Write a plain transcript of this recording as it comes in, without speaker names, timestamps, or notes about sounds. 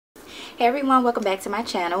Hey everyone, welcome back to my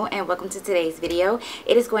channel and welcome to today's video.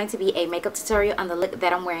 It is going to be a makeup tutorial on the look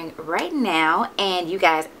that I'm wearing right now, and you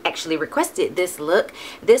guys actually requested this look.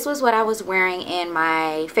 This was what I was wearing in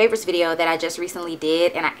my favorites video that I just recently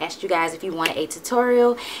did, and I asked you guys if you wanted a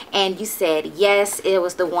tutorial and you said yes. It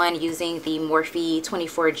was the one using the Morphe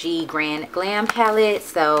 24G Grand Glam palette.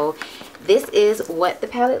 So this is what the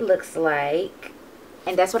palette looks like.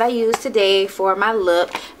 And that's what I used today for my look.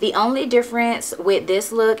 The only difference with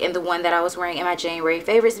this look and the one that I was wearing in my January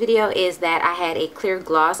favorites video is that I had a clear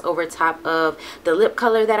gloss over top of the lip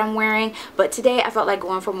color that I'm wearing. But today I felt like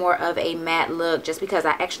going for more of a matte look just because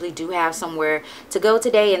I actually do have somewhere to go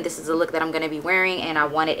today. And this is the look that I'm going to be wearing, and I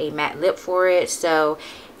wanted a matte lip for it. So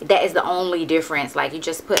that is the only difference. Like, you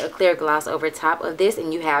just put a clear gloss over top of this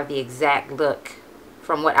and you have the exact look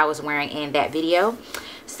from what I was wearing in that video.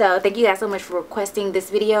 So thank you guys so much for requesting this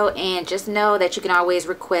video, and just know that you can always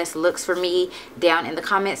request looks for me down in the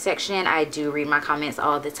comment section. I do read my comments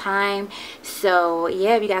all the time. So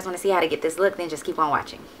yeah, if you guys want to see how to get this look, then just keep on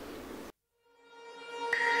watching.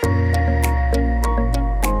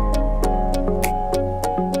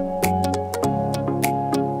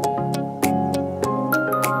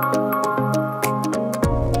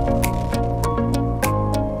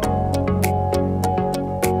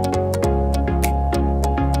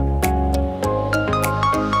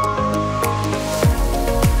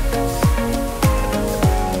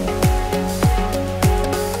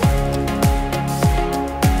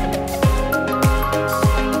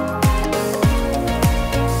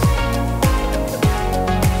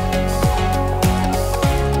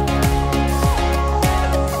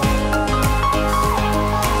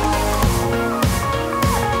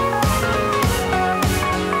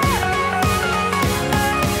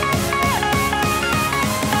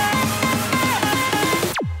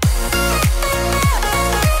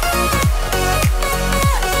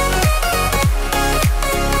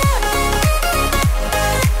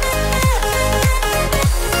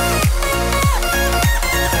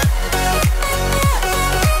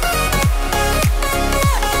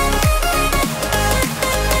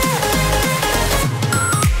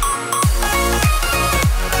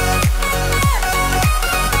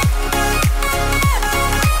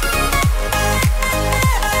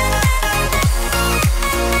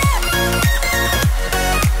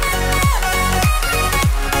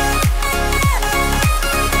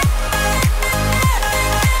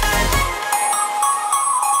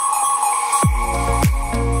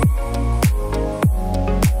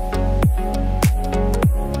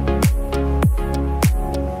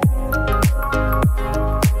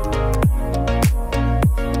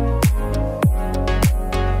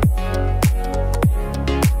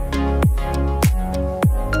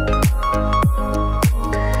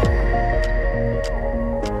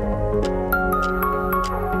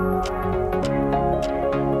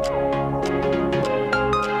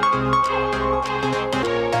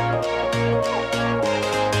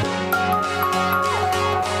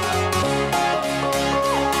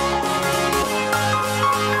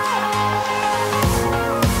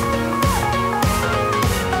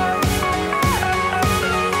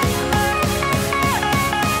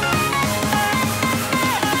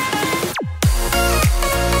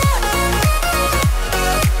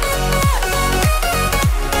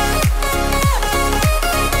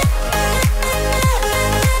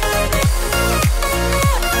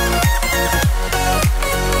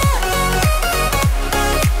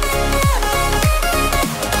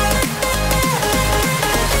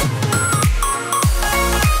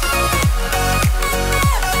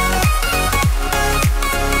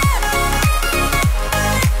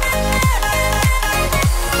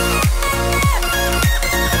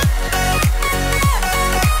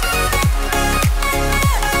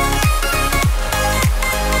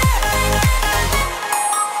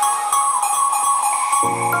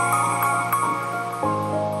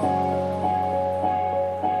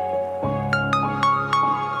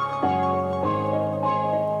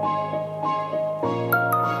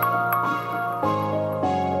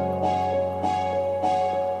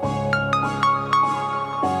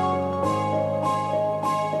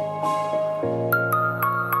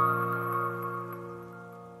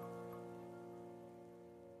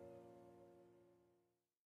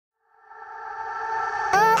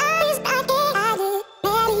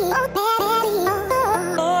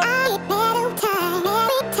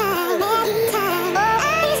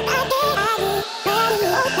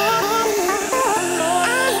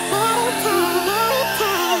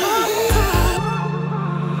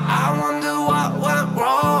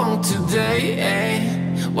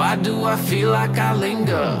 Why do I feel like I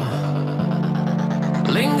linger?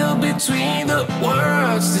 Linger between the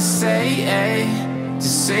words to say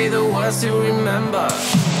the words to remember.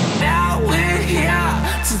 Now we're here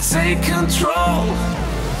to take control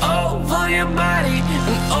over your body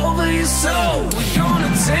and over your soul. We're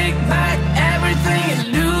gonna take back everything and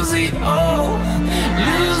lose it all.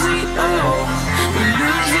 Lose it all.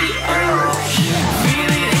 Lose it all.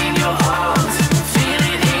 Feel it in your arms, feel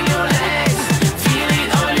it in your legs, feel it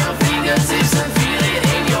on your fingertips and feel it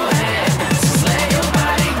in your head. Just let your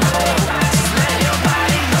body go, just let your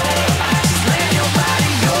body go, just let your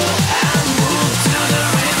body go and move to the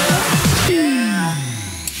rhythm.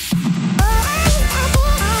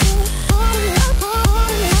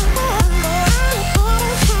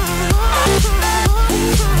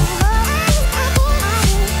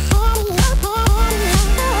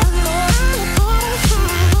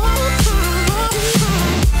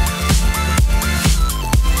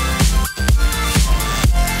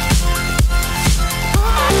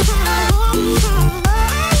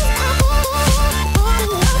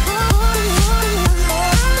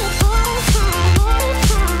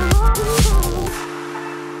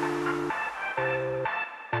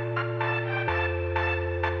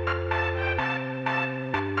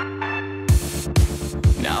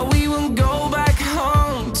 Now we won't go back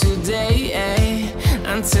home today,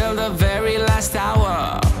 until the very last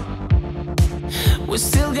hour. We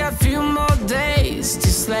still got a few more days to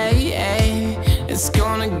slay, It's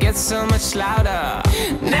gonna get so much louder.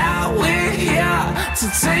 Now we're here to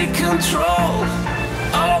take control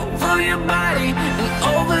over your body and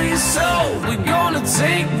over your soul. We're gonna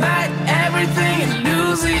take back everything and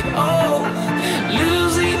lose it all.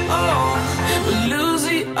 Lose it all. Lose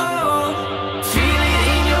it all. Feel it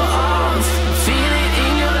in your arms, feel it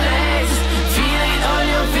in your legs, feel it on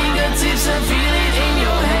your fingertips and feel it in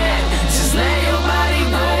your head. Just let your body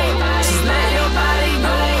go, just let your body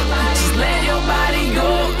go, just let your body go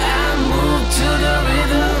and move to the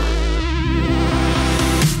rhythm.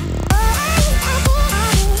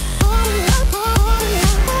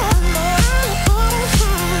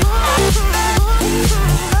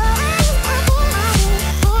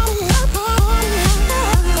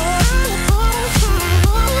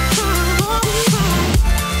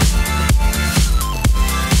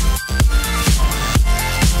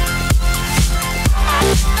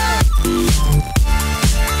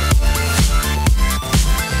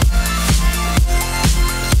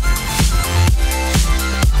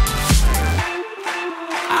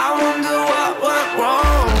 I wonder what went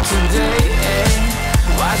wrong today,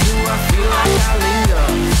 Why do I feel like I linger?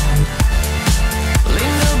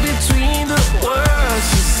 Linger between the words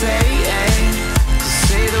to say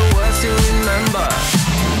the words to remember.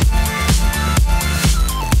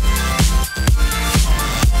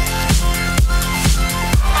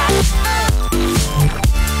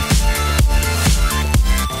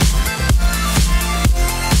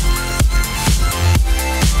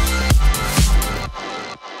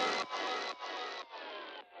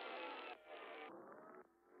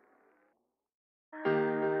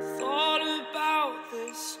 Thought about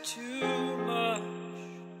this too much.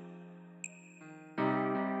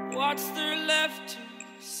 What's there left to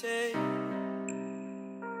say?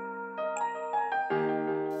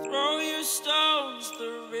 Throw your stones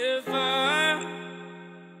the river.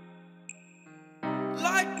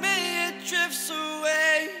 Like me, it drifts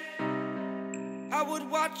away. I would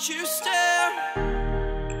watch you stare.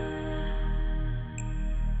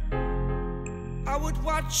 I would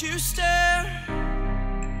watch you stare.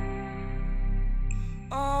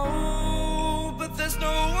 Oh, but there's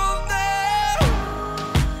no one there.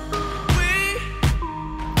 We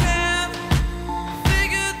can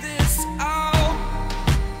figure this out.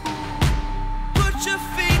 Put your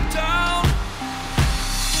feet down.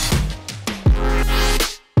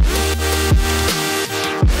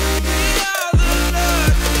 We are the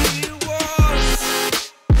lucky ones.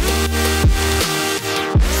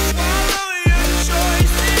 Swallow your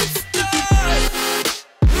choice, it's done.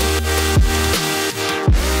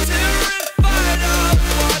 Terrified of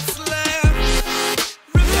what's left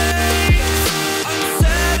remains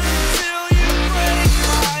unsaid until you break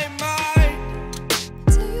my mind.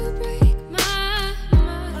 Until you break my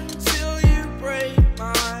mind. Until you break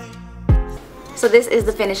mine. So this is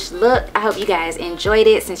the finished look. I hope you guys enjoyed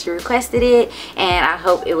it since you requested it, and I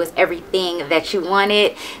hope it was everything that you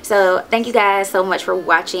wanted. So thank you guys so much for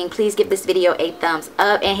watching. Please give this video a thumbs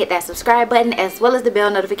up and hit that subscribe button as well as the bell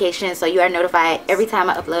notification so you are notified every time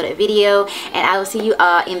I upload a video, and I will see you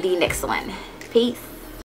all in the next one. Peace.